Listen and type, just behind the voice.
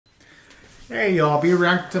Hey y'all, be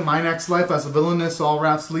reacting to My Next Life as a Villainous All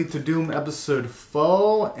Routes Lead to Doom episode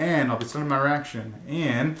 4, and I'll be starting my reaction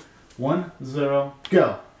in 1, 0,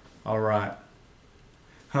 go! Alright.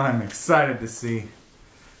 I'm excited to see.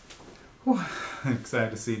 I'm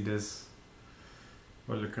excited to see this.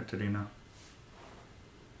 Hola, Katarina.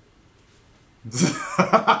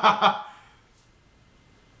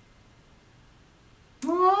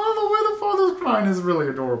 Oh, the way the father's crying is really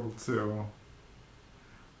adorable too.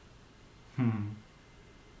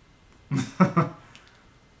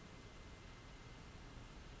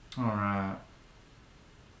 Alright.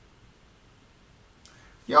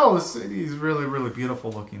 Yo, the city's really, really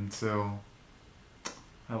beautiful looking too.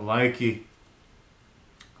 I like it.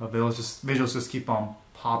 The visuals just keep on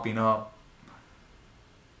popping up.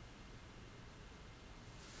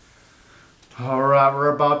 Alright,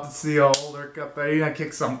 we're about to see older Katarina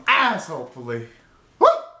kick some ass, hopefully. Woo!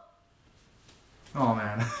 Oh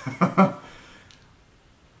man.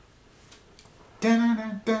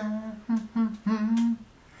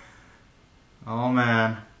 Oh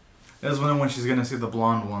man. I was wondering when she's gonna see the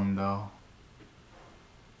blonde one though.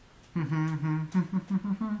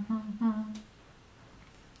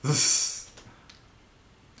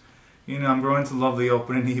 You know, I'm growing to love the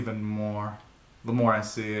opening even more. The more I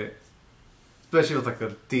see it. Especially with like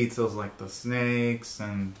the details like the snakes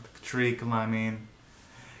and the tree climbing.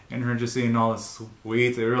 And her just seeing all this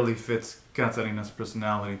sweet, it really fits Katarina's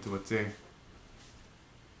personality to a T.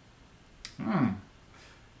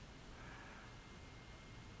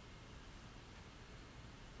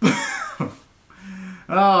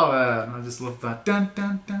 Oh man, I just love that. Dun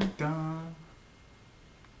dun dun dun.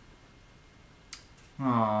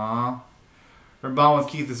 Aww. Her bond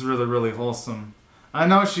with Keith is really, really wholesome. I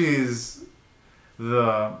know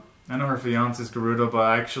I know her fiance is Garuda,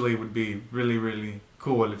 but actually it would be really, really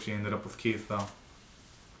cool if she ended up with Keith though.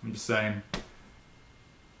 I'm just saying.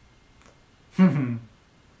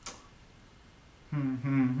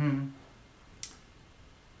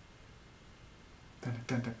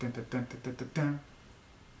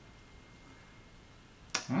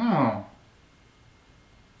 Oh.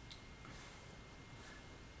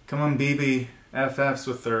 Come on, BBFFs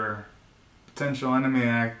with their potential enemy.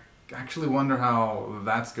 I actually wonder how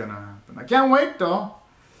that's gonna happen. I can't wait though.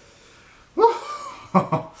 Woo.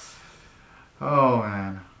 Oh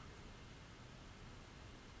man.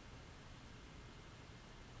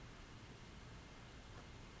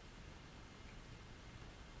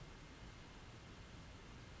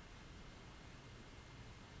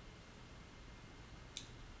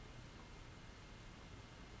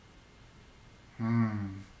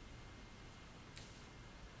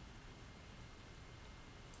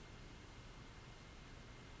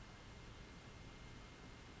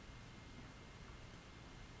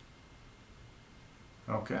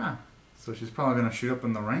 Okay, so she's probably going to shoot up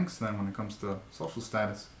in the ranks then when it comes to social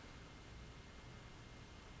status.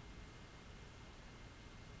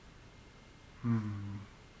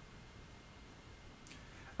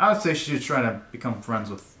 I would say she should try to become friends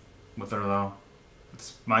with her though.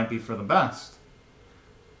 It might be for the best.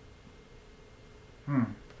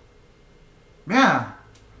 Yeah.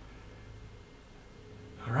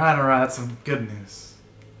 Alright, that's some good news.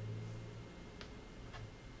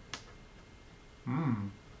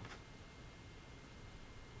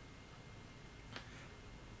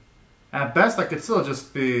 At best, I could still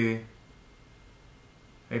just be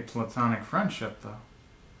a platonic friendship, though.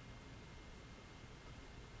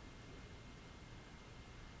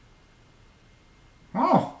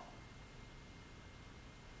 Oh!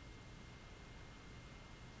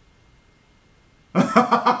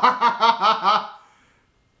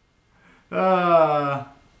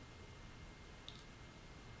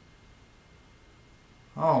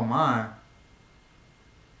 Oh my.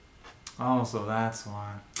 Oh, so that's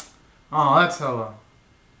why. Oh, that's hella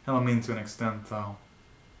mean to an extent, though.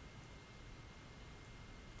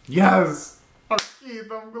 Yes! Oh,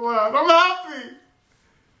 Keith, I'm glad. I'm happy!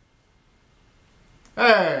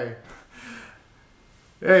 Hey!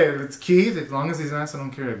 Hey, if it's Keith, as long as he's nice, I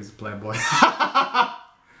don't care if he's a playboy.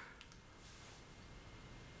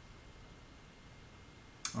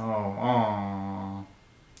 Oh.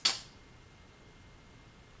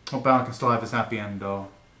 Hope Alan can still have his happy end, though.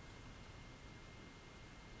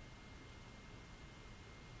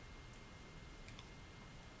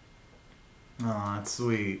 Aw, that's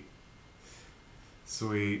sweet.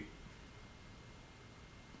 Sweet.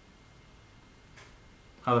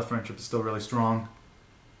 How the friendship is still really strong.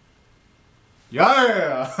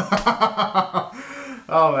 Yeah!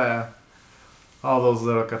 Oh man. All those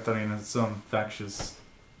little Katarinas, so infectious.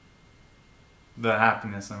 The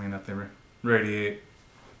happiness, I mean, that they radiate.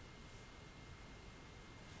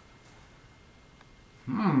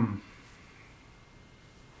 Hmm.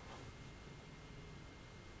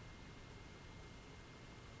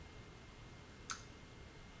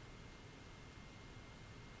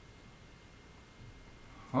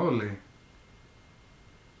 Holy.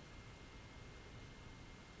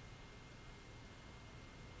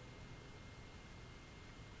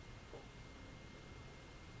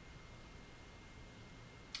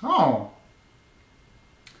 Oh.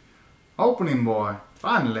 Opening boy.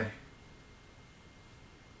 Finally.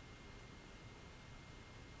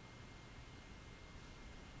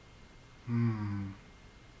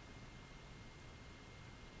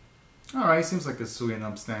 Alright, he seems like a sweet and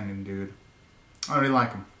upstanding dude. I really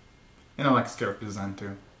like him. And I like his character design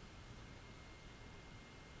too.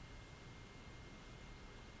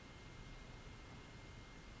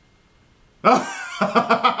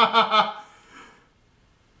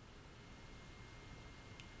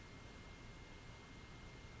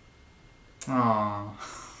 Aww,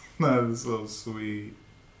 that is so sweet.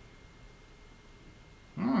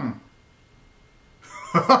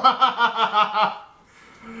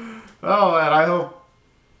 Oh, and I hope.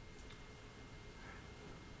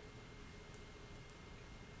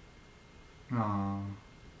 Aww.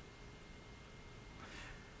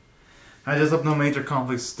 I just hope no major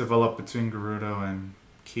conflicts develop between Gerudo and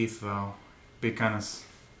Keith, though. Be kind of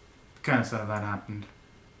sad if that happened.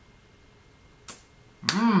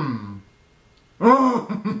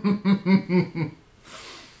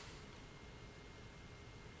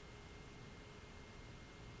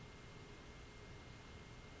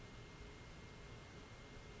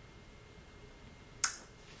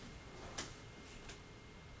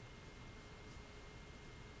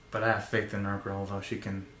 But I have faith in her girl, though. She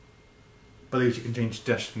can believe she can change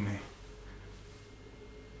destiny.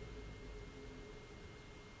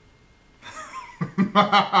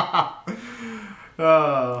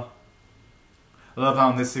 I love how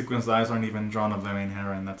in this sequence the eyes aren't even drawn of the main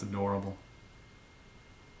heroine. That's adorable.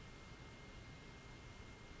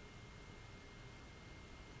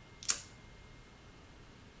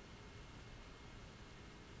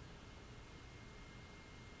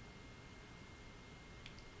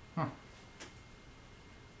 Huh.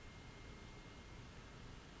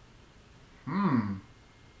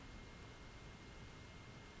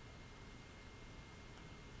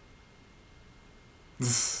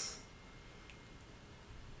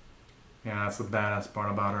 Yeah, that's the badass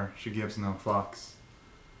part about her. She gives no fucks.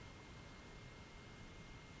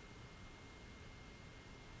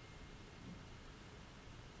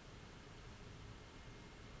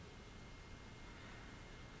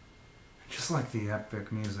 Just like the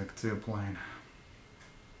epic music too playing.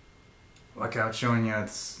 Like how it's showing you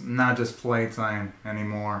it's not just playtime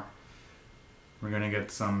anymore. We're gonna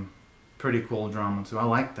get some pretty cool drama too. I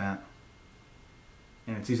like that.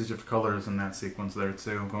 And it's usage of colors in that sequence there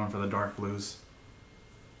too, going for the dark blues.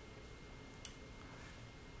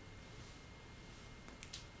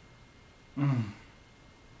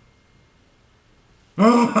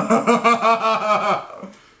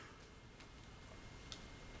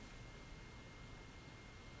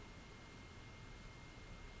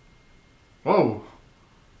 Whoa!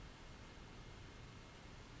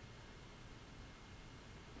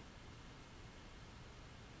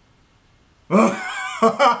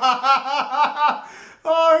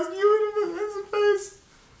 Oh, it's beautiful in his face.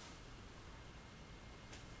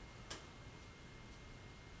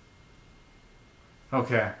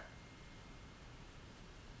 Okay.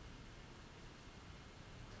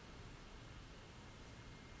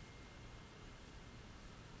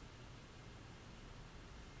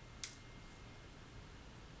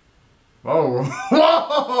 Whoa!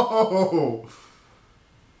 Whoa!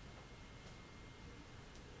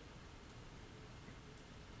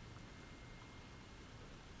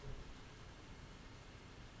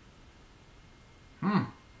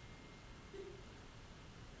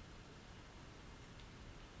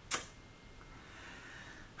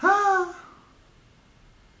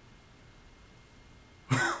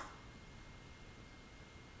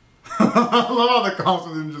 I love how the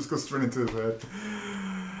confidence just goes straight into his head.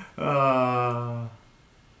 Aww.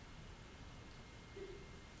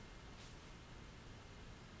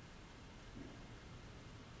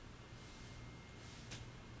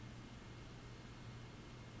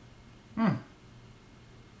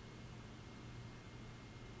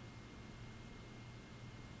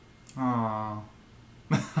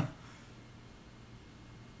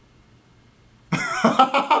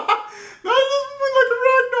 That is moving like a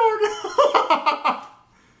rag dog.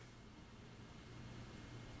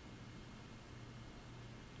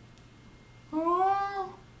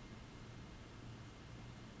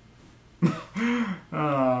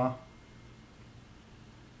 Aww.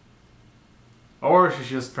 Or she's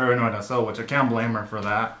just paranoid as hell, which I can't blame her for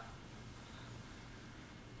that.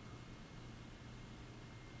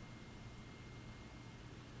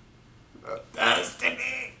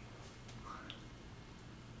 Destiny!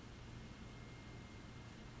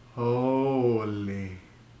 Holy.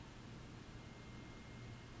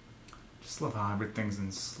 Just love how everything's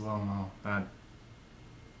in slow-mo. That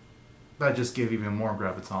just gave even more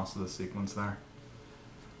gravitas to the sequence there.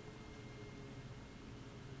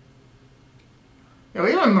 Yo,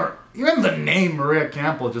 even the name Maria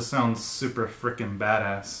Campbell just sounds super freaking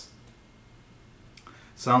badass.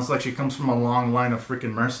 Sounds like she comes from a long line of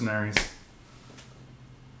freaking mercenaries.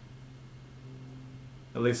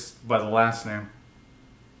 At least by the last name.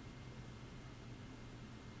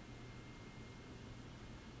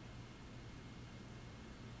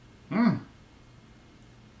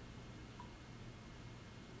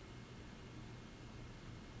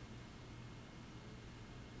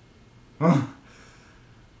 Oh.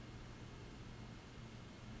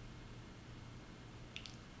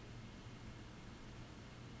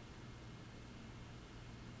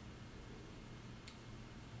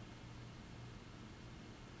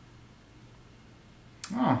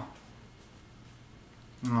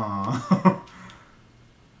 Aww.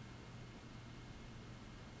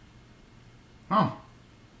 Oh.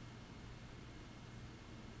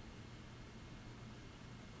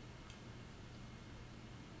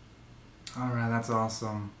 Alright, that's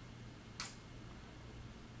awesome.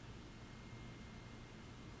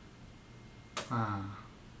 Ah.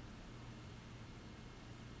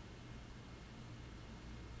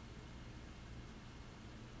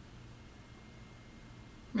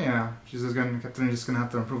 Yeah, Katrina's just gonna have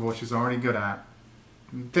to improve what she's already good at.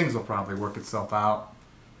 Things will probably work itself out.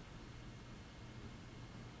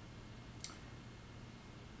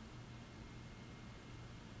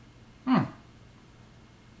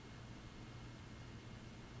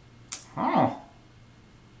 Oh.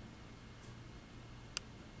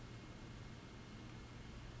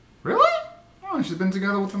 Really? Oh, she's been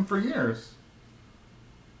together with him for years.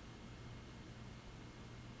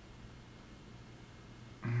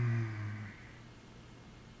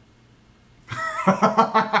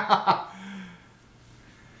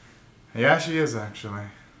 Yeah, she is actually.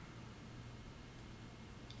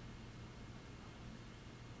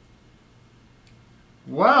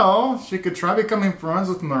 Well, she could try becoming friends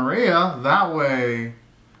with Maria. That way,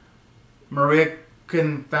 Maria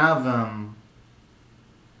couldn't fathom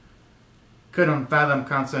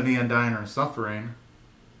constantly undying or suffering.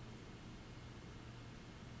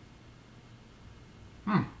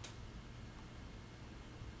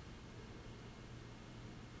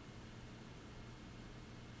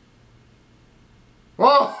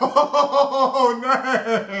 Oh,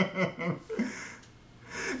 man!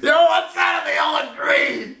 Yo, what's that? They all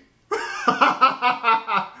agree!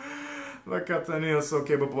 Look, Katanio is so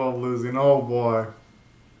capable of losing. Oh, boy.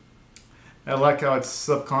 I like how it's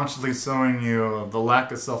subconsciously showing you the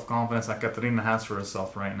lack of self-confidence that Katarina has for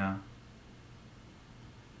herself right now.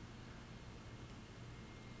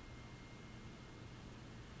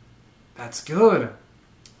 That's good.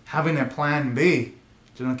 Having a plan B,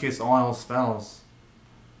 just in case all else fails.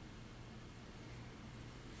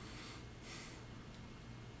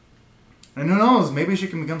 And who knows, maybe she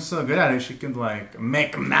can become so good at it, she can, like,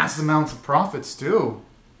 make massive amounts of profits, too.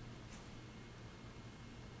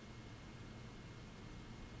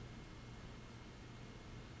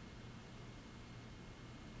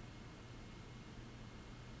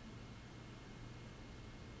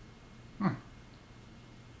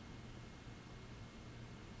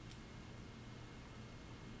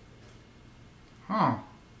 Huh.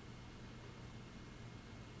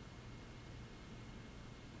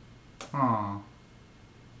 Huh.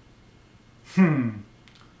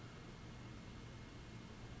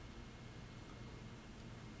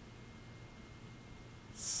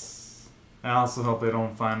 I also hope they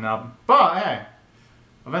don't find out. But, hey,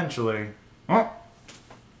 eventually. Oh.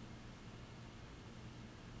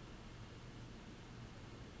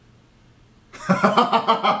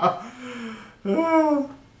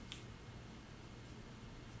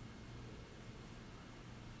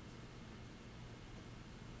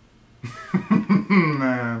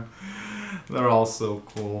 Man, they're all so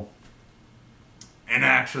cool. And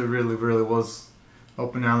actually really was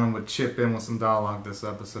hoping Alan would chip in with some dialogue this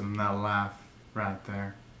episode and that laugh right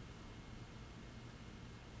there.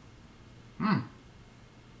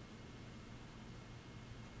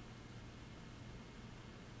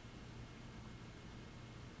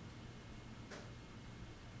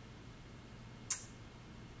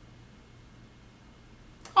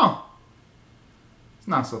 Oh. It's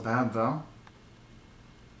not so bad though.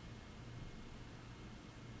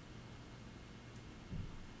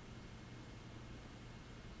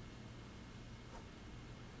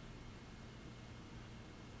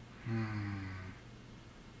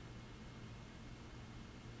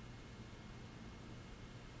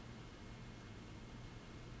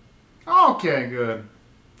 Okay, good.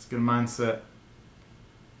 It's a good mindset.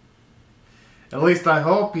 At least I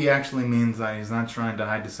hope he actually means that he's not trying to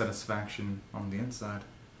hide dissatisfaction on the inside.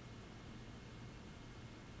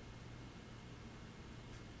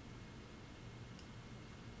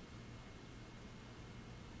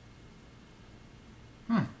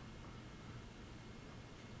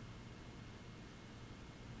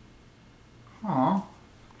 Aw.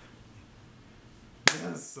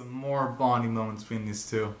 Yes, some more bonding moments between these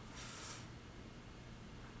two.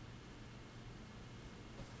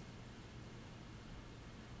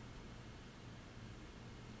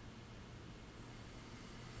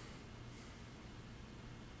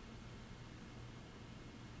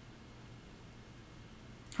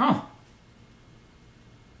 Huh.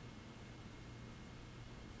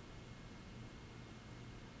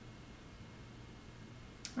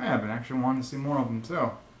 Yeah, I've been actually wanting to see more of them too.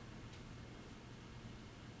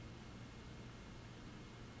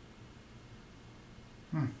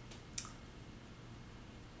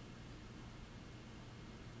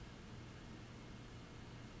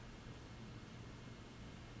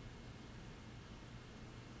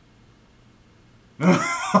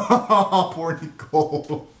 Poor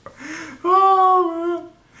Nicole. Oh man.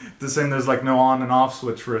 This thing, there's like no on and off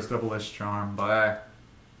switch for his double-edged charm, but at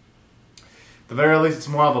the very least it's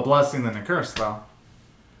more of a blessing than a curse though.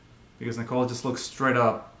 Because Nicole just looks straight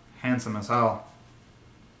up handsome as hell.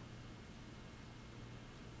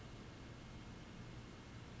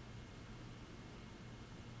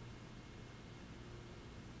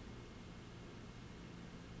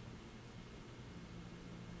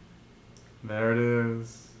 There it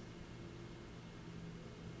is.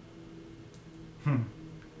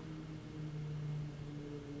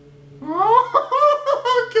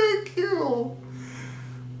 Okay, cute.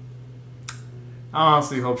 I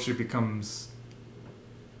honestly hope she becomes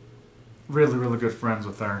really, really good friends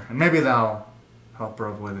with her. And maybe that'll help her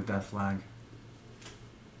avoid the death flag.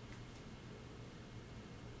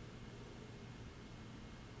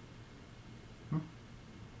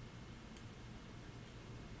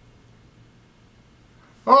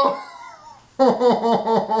 Oh!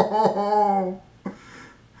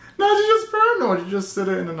 No, she's just paranoid. You just said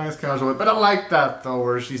it in a nice casual way. But I like that, though,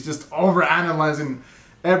 where she's just overanalyzing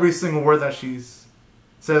every single word that she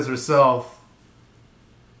says herself.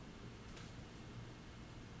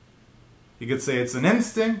 You could say it's an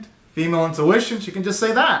instinct, female intuition. She can just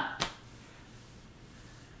say that.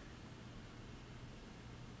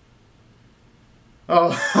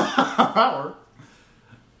 Oh, that worked.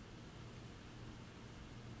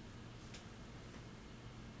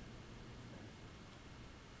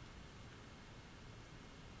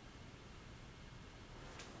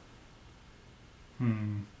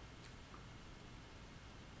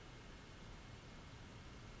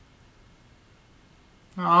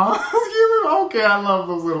 Oh, okay, I love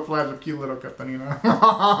those little flashes of cute little Catarina.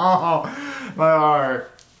 My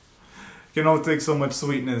heart can only take so much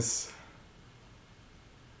sweetness.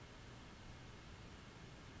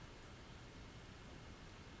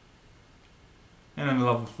 And I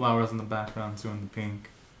love the flowers in the background too, in the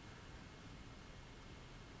pink.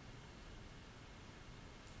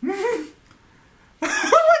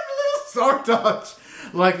 Sword touch,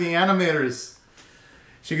 like the animators.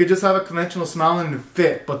 She could just have a conventional smile and it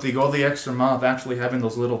fit, but they go the extra mile of actually having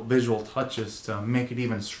those little visual touches to make it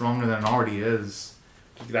even stronger than it already is.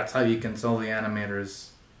 That's how you can tell the animators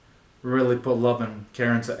really put love and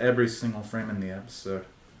care into every single frame in the episode.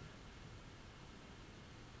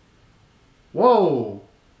 Whoa!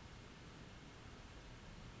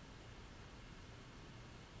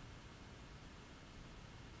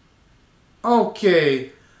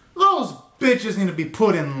 Okay, those bitches need to be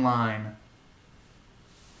put in line.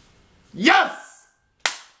 Yes!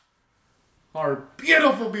 Our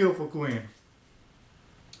beautiful, beautiful queen.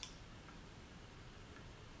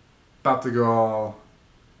 About to go.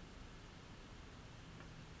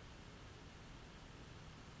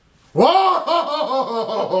 Whoa!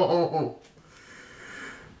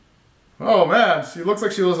 Oh man, she looks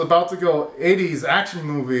like she was about to go 80s action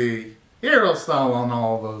movie hero style on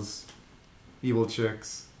all those evil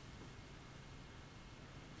chicks.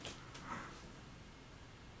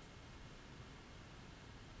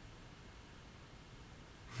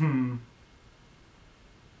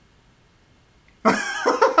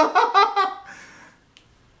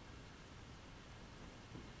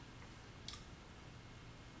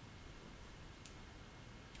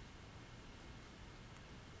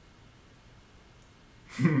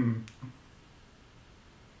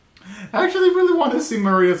 I actually really want to see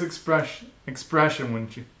Maria's expression when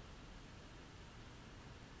she...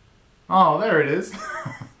 Oh, there it is.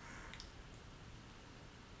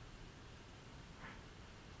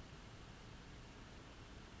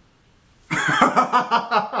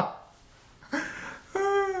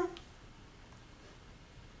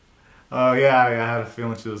 Oh yeah, I had a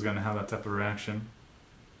feeling she was gonna have that type of reaction.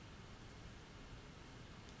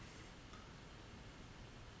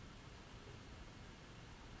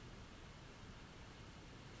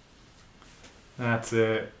 That's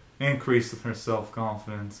it. Increase her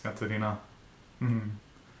self-confidence, Katarina.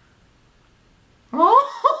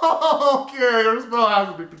 Oh, okay, your spell has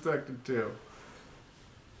to be protected too.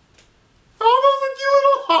 Oh, those are cute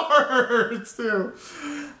little hearts too.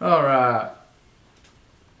 Alright.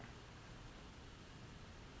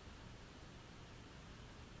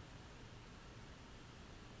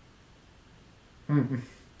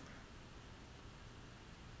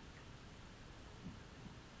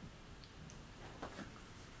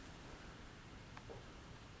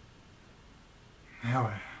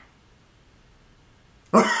 Now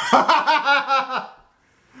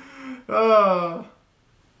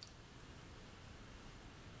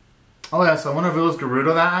oh yeah, so I wonder if it was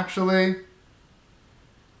Gerudo that actually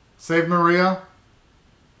saved Maria.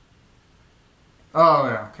 Oh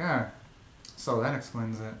yeah, okay. So that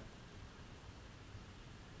explains it.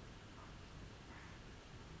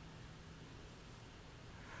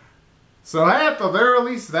 So at the very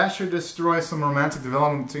least, that should destroy some romantic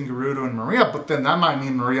development between Gerudo and Maria, but then that might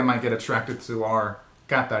mean Maria might get attracted to our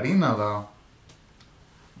Katarina, though.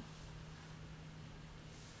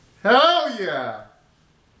 Hell yeah!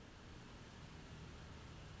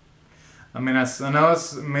 I mean, I know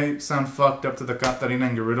it may sound fucked up to the Katarina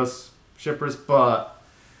and Gerudo shippers, but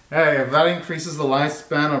hey, if that increases the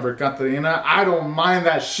lifespan of our Katarina, I don't mind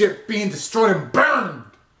that ship being destroyed and burned!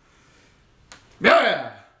 Yeah!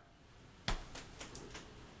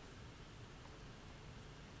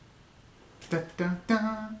 Da, da,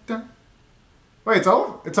 da, da. Wait, it's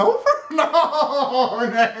over? It's over? No!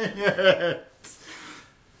 Dang it!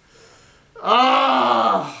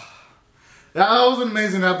 Ah! That was an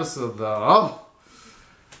amazing episode, though.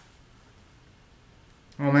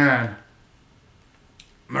 Oh man.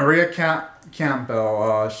 Maria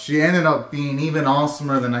Campbell, she ended up being even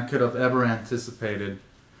awesomer than I could have ever anticipated.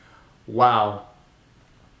 Wow.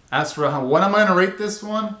 As for what am I going to rate this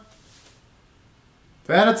one?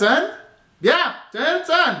 10 out of 10? Yeah, 10 out of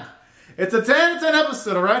 10. It's a 10 out of 10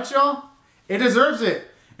 episode, alright, y'all? It deserves it.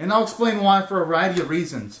 And I'll explain why for a variety of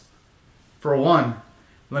reasons. For one,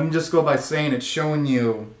 let me just go by saying it's showing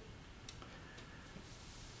you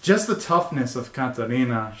just the toughness of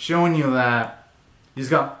Katarina. Showing you that she's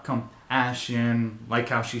got compassion, like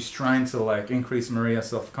how she's trying to increase Maria's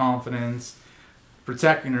self-confidence,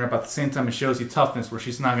 protecting her, but at the same time it shows you toughness where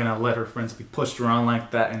she's not going to let her friends be pushed around like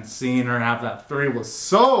that, and seeing her have that fury was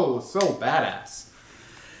so badass.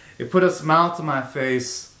 It put a smile to my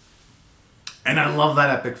face, and I love that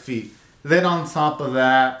epic feat. Then on top of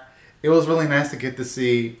that, it was really nice to get to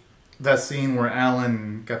see that scene where Alan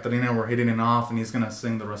and Katarina were hitting it off and he's going to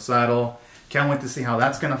sing the recital. Can't wait to see how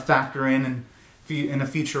that's going to factor in a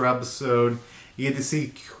future episode. You get to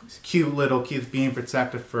see cute little Keith being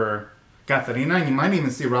protected for Katarina, and you might even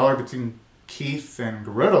see rivalry between Keith and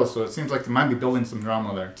Gerudo, so it seems like they might be building some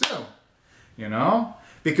drama there too. You know?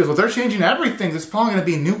 Because if they're changing everything, there's probably going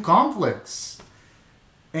to be new conflicts.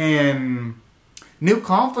 And new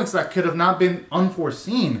conflicts that could have not been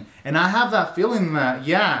unforeseen. And I have that feeling that,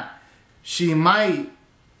 yeah, she might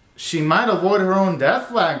avoid her own death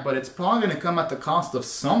flag, but it's probably going to come at the cost of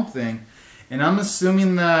something. And I'm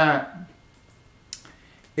assuming that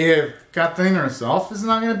if Katarina herself is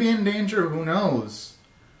not going to be in danger, who knows?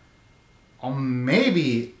 Or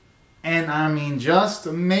maybe, and I mean just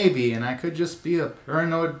maybe, and I could just be a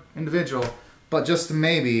paranoid individual, but just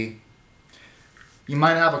maybe, you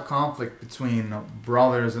might have a conflict between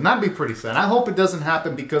brothers, and that'd be pretty sad. I hope it doesn't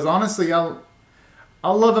happen, because honestly, I'll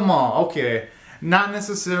love them all. Okay, not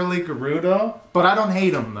necessarily Gerudo, but I don't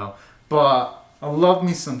hate him though. But I love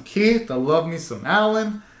me some Keith, I love me some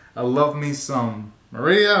Alan, I love me some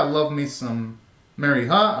Maria, I love me some Mary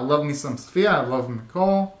Hutt, I love me some Sophia, I love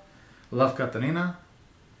Nicole, I love Katarina.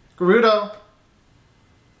 Gerudo,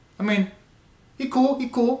 I mean, he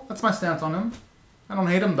cool, that's my stance on him. I don't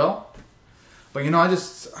hate him though. But you know,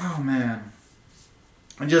 oh man.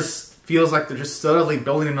 It just feels like they're just steadily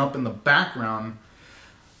building it up in the background.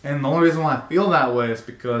 And the only reason why I feel that way is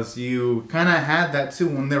because you kind of had that too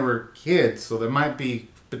when they were kids. So there might be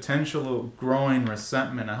potential growing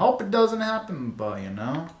resentment. I hope it doesn't happen, but you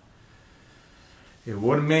know, it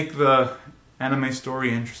would make the anime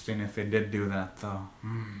story interesting if it did do that though.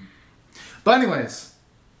 But anyways,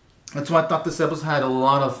 that's why I thought this episode had a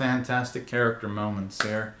lot of fantastic character moments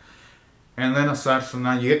here. And then aside from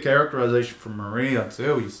that, you get characterization from Maria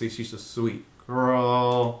too. You see she's a sweet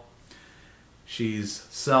girl. She's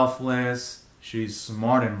selfless, she's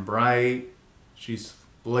smart and bright, she's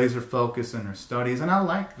laser focused in her studies, and I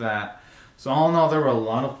like that. So all in all, there were a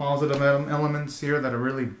lot of positive elements here that I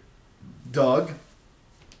really dug.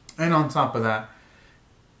 And on top of that,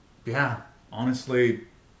 yeah, honestly,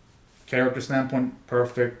 character standpoint,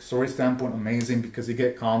 perfect. Story standpoint, amazing, because you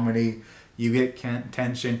get comedy, you get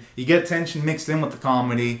tension. You get tension mixed in with the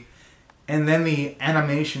comedy. And then the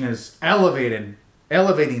animation is elevating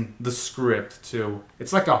the script too.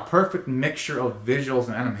 It's like a perfect mixture of visuals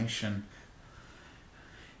and animation.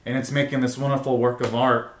 And it's making this wonderful work of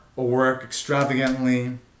art work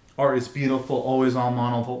extravagantly. Art is beautiful, always on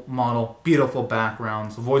model, beautiful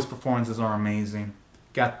backgrounds. The voice performances are amazing.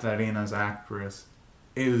 Katarina's actress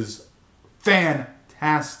is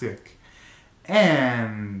fantastic.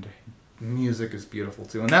 And music is beautiful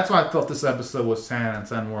too. And that's why I felt this episode was 10 out of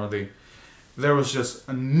 10 worthy. There was just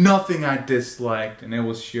nothing I disliked, and it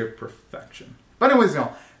was sheer perfection. But anyways,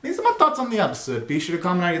 y'all, these are my thoughts on the episode. Be sure to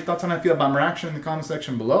comment out your thoughts on how you feel about my reaction in the comment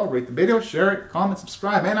section below. Rate the video, share it, comment,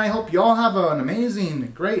 subscribe, and I hope you all have an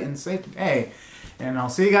amazing, great, and safe day. And I'll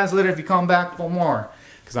see you guys later if you come back for more,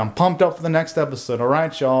 because I'm pumped up for the next episode.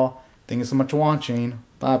 Alright, y'all. Thank you so much for watching.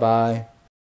 Bye-bye.